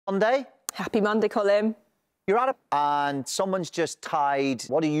Monday. Happy Monday, Colin. You're at it, and someone's just tied.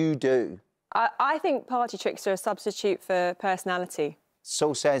 What do you do? I think party tricks are a substitute for personality.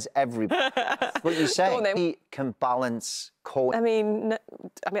 So says everybody. What you say? He can balance. I mean,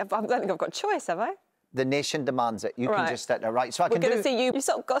 I don't think I've got a choice, have I? The nation demands it. You can just sit there, right? So We're going to see you. You've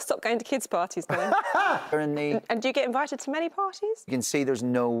sort of got to stop going to kids' parties, Colin. And do you get invited to many parties? You can see there's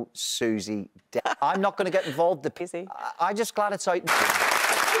no Susie. I'm not going to get involved. I'm just glad it's out.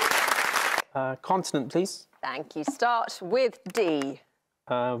 Consonant, please. Thank you. Start with D.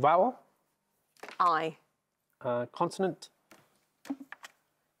 Vowel. I. Consonant.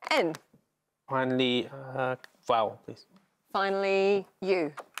 N. Finally, vowel, please. Finally,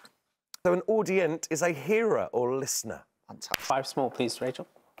 U. So an audient is a hearer or listener. Fantastic. 5 small, please, Rachel.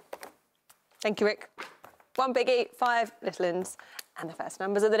 Thank you, Rick. 1 biggie, 5 little uns. And the first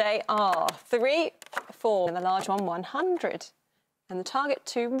numbers of the day are 3, 4, and the large one, 100. And the target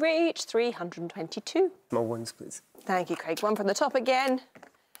to reach, 322. Small ones, please. Thank you, Craig. 1 from the top again.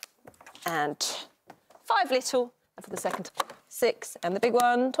 And 5 little. And for the second, 6. And the big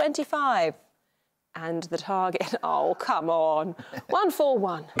one, 25. And the target, oh, come on.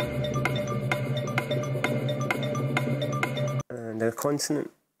 141. And a consonant.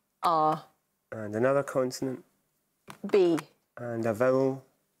 R. And another consonant. B. And a vowel.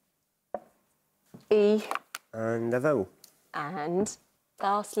 E. And a vowel. And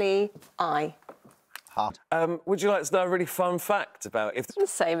lastly, I. Hard. Would you like to know a really fun fact about if...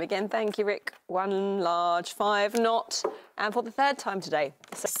 Same again, thank you, Rick. 1 large, 5 not. And for the third time today,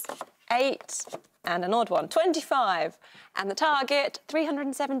 8 and an odd one, 25. And the target,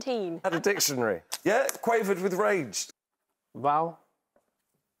 317. Had a dictionary. Yeah, quavered with rage. Vowel.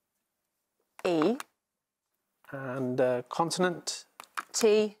 E. And consonant.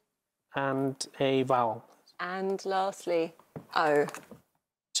 T. And a vowel. And lastly, O.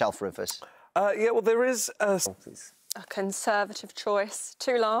 Shelf Rufus. Yeah, well, there is a... Please. A conservative choice,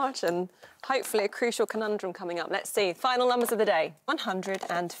 too large, and hopefully a crucial conundrum coming up. Let's see. Final numbers of the day,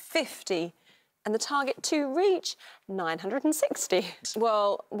 150. And the target to reach, 960.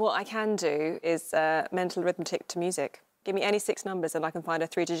 Well, what I can do is mental arithmetic to music. Give me any 6 numbers and I can find a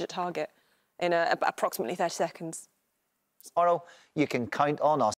 3-digit target in approximately 30 seconds. Tomorrow, you can count on us.